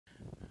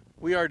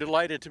We are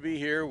delighted to be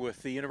here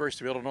with the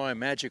University of Illinois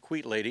Magic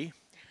Wheat Lady.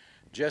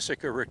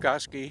 Jessica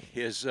Rutkoski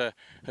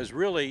has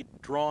really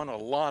drawn a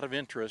lot of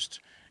interest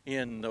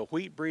in the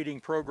wheat breeding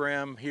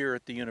program here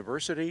at the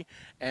university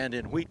and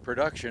in wheat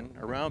production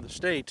around the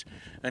state.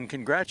 And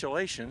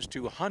congratulations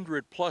to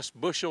 100+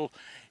 bushel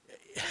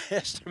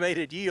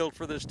estimated yield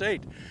for the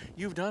state.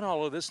 You've done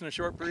all of this in a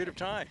short period of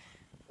time.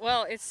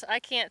 Well, I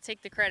can't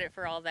take the credit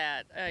for all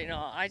that.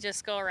 I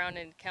just go around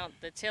and count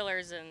the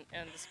tillers and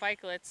the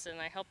spikelets, and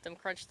I help them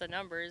crunch the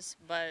numbers.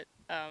 But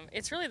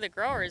it's really the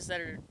growers that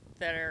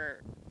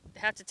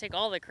have to take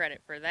all the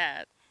credit for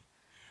that.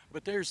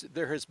 But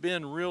there has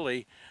been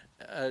really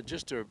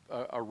just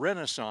a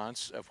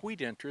renaissance of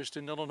wheat interest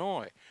in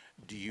Illinois.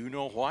 Do you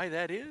know why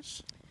that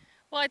is?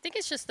 Well, I think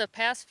it's just the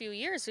past few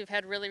years we've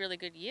had really, really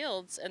good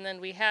yields, and then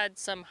we had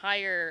some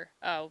higher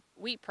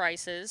wheat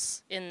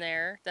prices in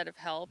there that have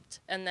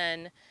helped. And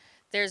then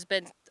there's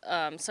been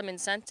some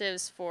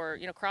incentives for,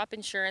 crop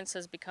insurance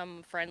has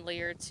become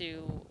friendlier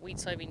to wheat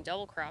soybean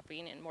double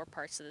cropping in more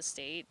parts of the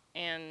state.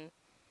 And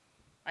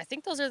I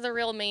think those are the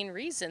real main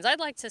reasons.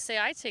 I'd like to say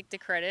I take the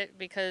credit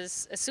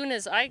because as soon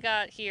as I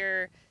got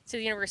here to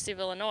the University of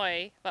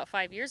Illinois about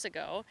 5 years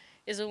ago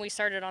is when we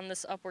started on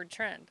this upward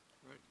trend.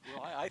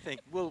 Well, I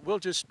think we'll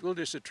just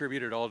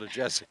attribute it all to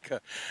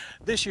Jessica.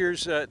 This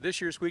year's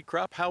wheat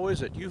crop, how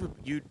is it?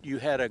 You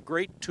had a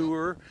great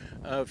tour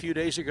a few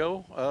days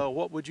ago.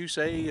 What would you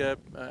say?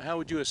 How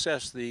would you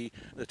assess the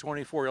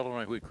 24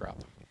 Illinois wheat crop?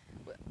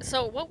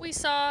 So what we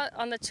saw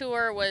on the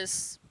tour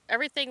was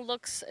everything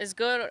looks as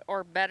good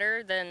or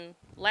better than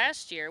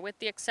last year, with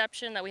the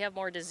exception that we have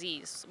more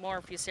disease,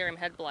 more fusarium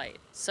head blight.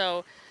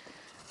 So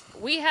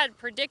we had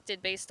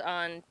predicted based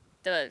on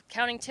the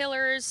counting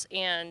tillers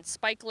and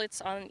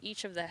spikelets on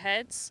each of the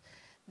heads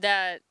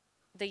that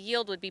the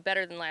yield would be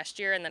better than last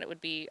year and that it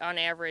would be on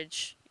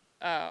average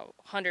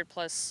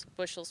 100+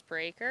 bushels per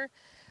acre.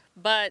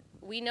 But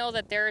we know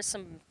that there is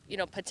some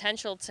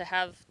potential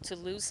to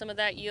lose some of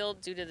that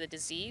yield due to the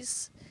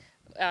disease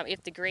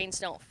if the grains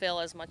don't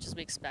fill as much as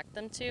we expect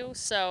them to.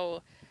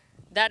 So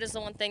that is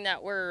the one thing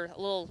that we're a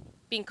little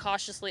being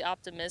cautiously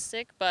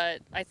optimistic,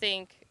 but I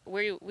think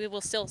we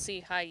will still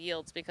see high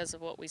yields because of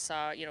what we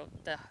saw,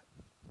 the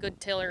good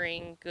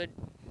tillering, good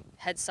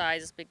head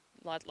size,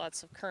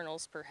 lots of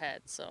kernels per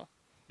head. So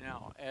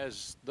now,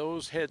 as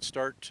those heads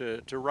start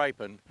to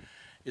ripen,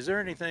 is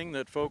there anything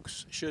that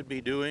folks should be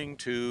doing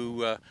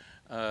to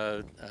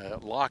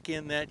lock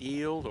in that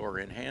yield or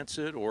enhance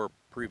it or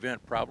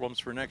prevent problems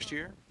for next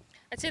year?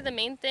 I'd say the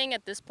main thing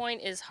at this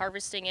point is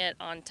harvesting it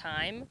on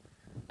time,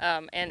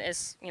 and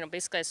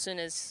basically as soon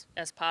as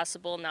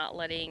possible, not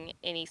letting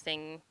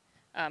anything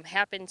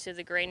happen to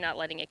the grain, not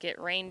letting it get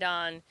rained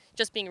on,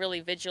 just being really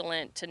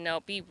vigilant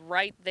to be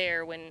right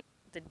there when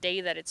the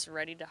day that it's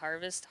ready to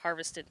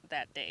harvest it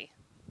that day.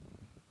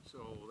 So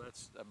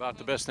that's about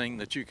the best thing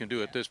that you can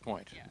do at this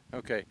point. Yeah.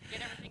 Okay.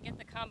 Get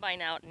the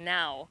combine out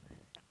now,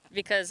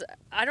 because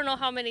I don't know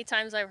how many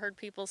times I've heard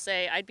people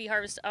say I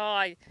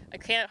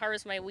can't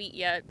harvest my wheat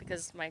yet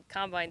because my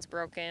combine's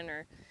broken,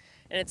 and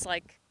it's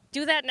like,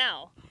 do that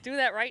now. Do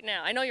that right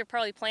now. I know you're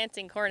probably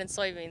planting corn and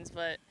soybeans,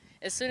 but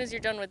as soon as you're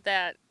done with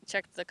that,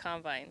 check the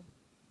combine.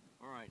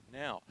 All right.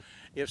 Now,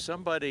 if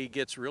somebody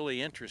gets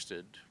really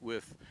interested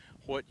with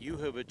what you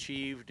have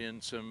achieved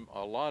in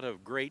a lot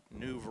of great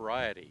new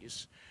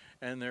varieties,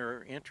 and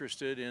they're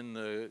interested in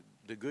the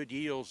good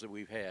yields that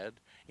we've had,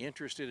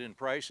 interested in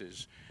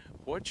prices,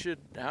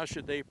 how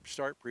should they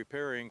start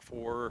preparing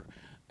for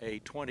a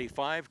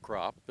 25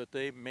 crop that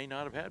they may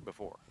not have had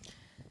before?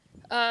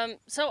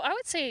 So I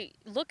would say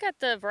look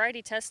at the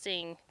variety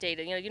testing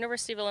data.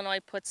 University of Illinois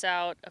puts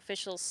out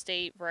official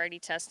state variety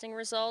testing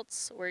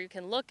results where you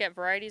can look at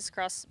varieties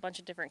across a bunch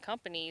of different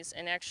companies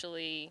and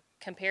actually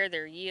compare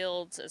their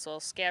yields as well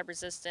as scab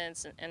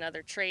resistance and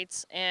other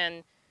traits.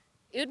 And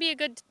it would be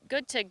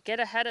good to get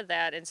ahead of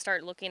that and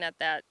start looking at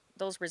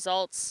those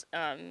results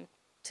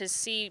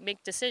to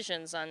make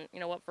decisions on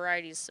what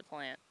varieties to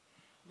plant.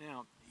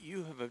 Now,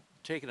 you have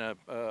taken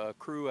a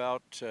crew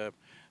out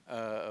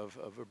of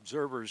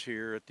observers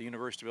here at the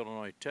University of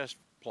Illinois test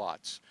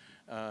plots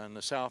in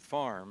the South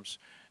Farms,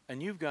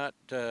 and you've got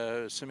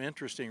some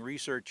interesting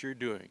research you're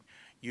doing.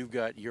 You've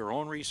got your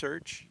own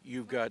research,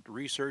 you've got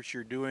research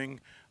you're doing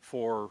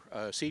for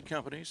seed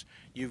companies,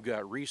 you've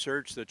got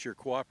research that you're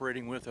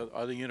cooperating with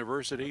other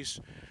universities.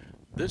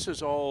 This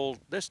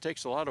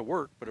takes a lot of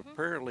work, but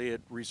apparently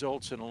it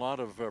results in a lot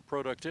of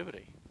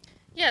productivity.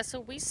 Yeah, so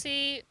we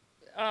see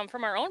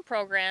from our own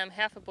program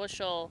half a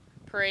bushel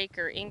per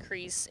acre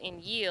increase in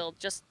yield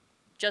just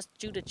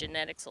due to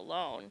genetics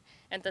alone.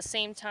 At the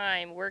same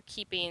time, we're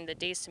keeping the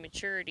days to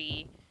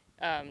maturity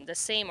the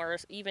same or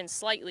even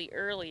slightly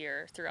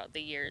earlier throughout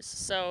the years.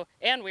 So,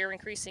 and we're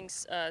increasing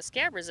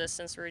scab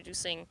resistance, we're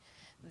reducing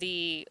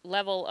the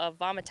level of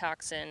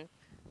vomitoxin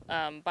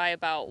by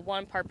about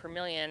 1 part per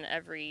million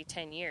every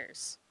 10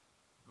 years.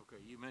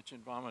 Okay, you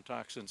mentioned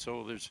vomitoxin,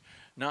 so there's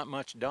not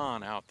much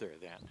DON out there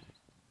then.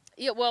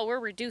 Yeah, well, we're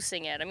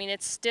reducing it. I mean,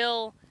 it's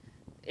still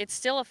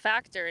a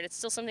factor, and it's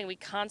still something we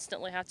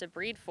constantly have to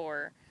breed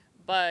for,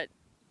 but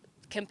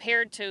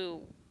compared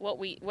to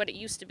what it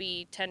used to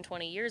be 10,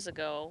 20 years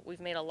ago,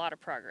 we've made a lot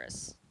of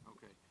progress.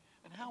 Okay.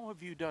 And how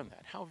have you done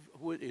that?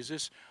 Is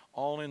this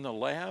all in the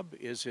lab?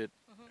 Is it,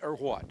 or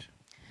what?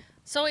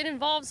 So it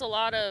involves a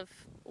lot of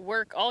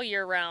work all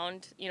year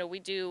round. You know, we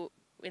do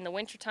in the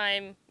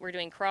wintertime, we're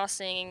doing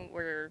crossing,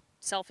 we're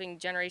selfing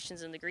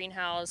generations in the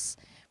greenhouse,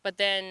 but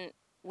then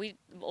a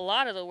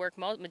lot of the work,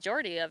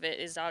 majority of it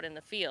is out in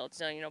the field.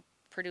 So, you know,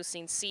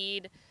 producing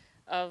seed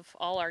of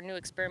all our new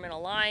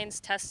experimental lines,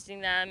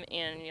 testing them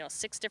in, you know,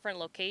 6 different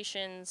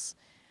locations.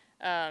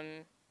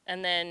 And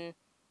then,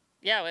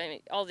 yeah, I mean,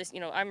 all this, you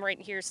know, I'm right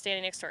here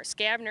standing next to our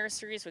scab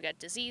nurseries. We got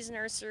disease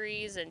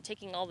nurseries and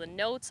taking all the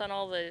notes on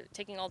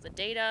taking all the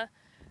data.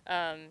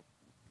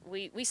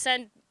 We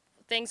send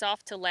things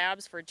off to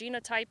labs for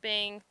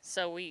genotyping,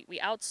 so we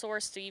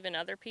outsource to even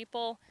other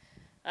people.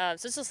 So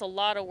it's just a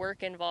lot of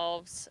work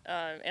involved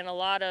and a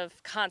lot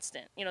of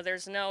constant. You know,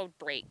 there's no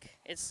break.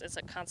 It's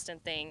a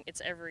constant thing.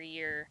 It's every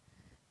year.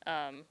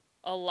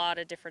 A lot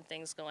of different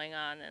things going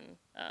on, and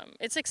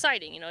it's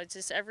exciting. You know, it's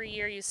just every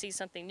year you see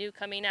something new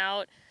coming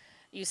out.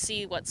 You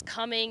see what's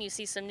coming. You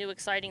see some new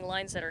exciting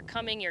lines that are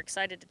coming. You're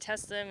excited to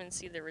test them and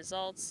see the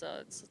results.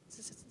 So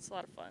it's a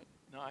lot of fun.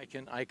 No, I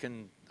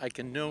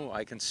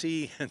can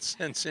see and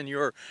sense in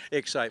your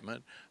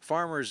excitement.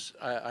 Farmers,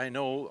 I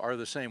know, are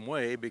the same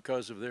way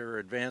because of their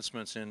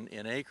advancements in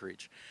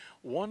acreage.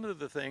 One of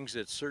the things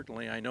that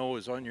certainly I know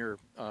is on your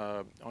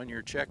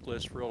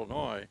checklist for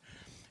Illinois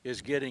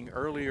is getting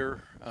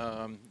earlier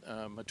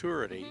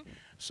maturity,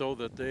 so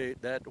that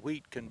that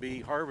wheat can be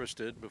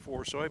harvested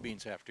before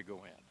soybeans have to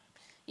go in.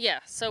 Yeah,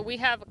 so we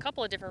have a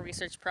couple of different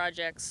research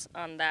projects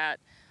on that.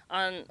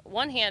 On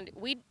one hand,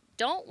 we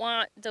don't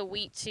want the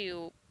wheat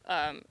to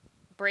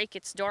break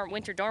its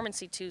winter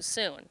dormancy too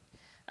soon.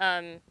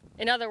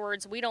 In other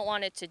words, we don't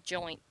want it to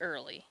joint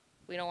early.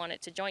 We don't want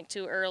it to joint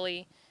too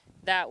early.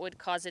 That would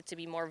cause it to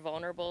be more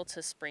vulnerable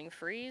to spring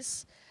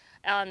freeze.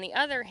 On the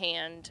other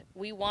hand,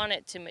 we want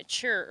it to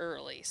mature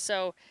early.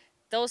 So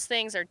those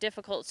things are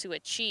difficult to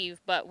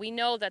achieve, but we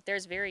know that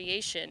there's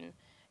variation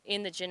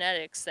in the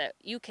genetics that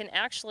you can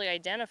actually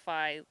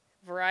identify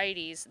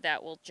varieties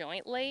that will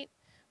joint late,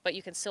 but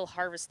you can still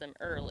harvest them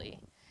early.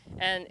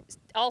 And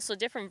also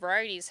different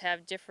varieties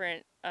have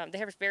different, they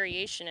have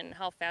variation in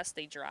how fast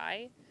they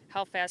dry,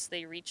 how fast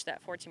they reach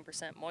that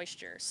 14%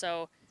 moisture.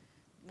 So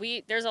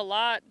there's a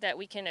lot that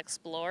we can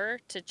explore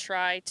to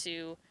try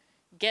to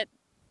get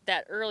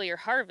that earlier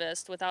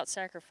harvest without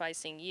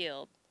sacrificing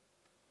yield.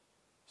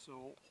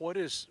 So what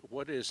is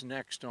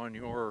next on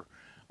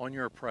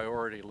your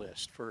priority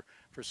list for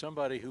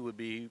somebody who would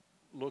be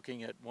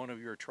looking at one of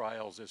your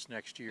trials this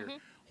next year?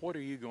 What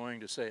are you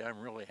going to say? I'm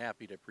really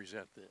happy to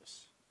present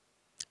this.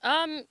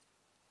 I'm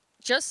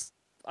just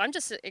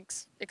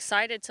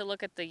excited to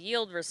look at the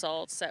yield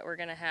results that we're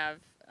going to have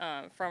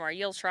from our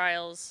yield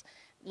trials,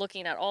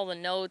 looking at all the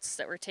notes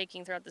that we're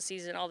taking throughout the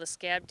season, all the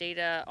scab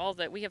data,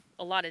 we have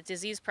a lot of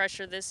disease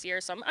pressure this year.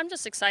 So I'm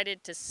just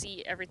excited to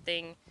see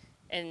everything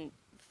and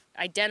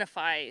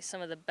identify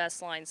some of the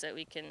best lines that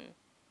we can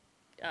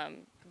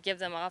send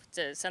them off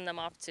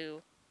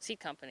to seed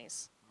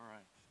companies. All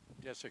right.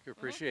 Jessica,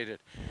 appreciate it.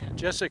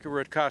 Jessica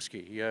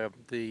Rutkoski,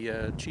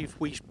 the chief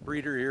wheat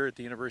breeder here at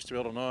the University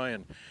of Illinois,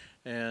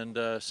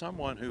 and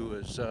someone who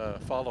has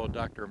followed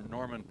Dr.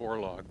 Norman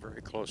Borlaug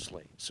very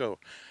closely. So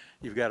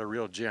you've got a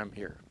real gem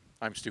here.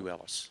 I'm Stu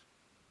Ellis.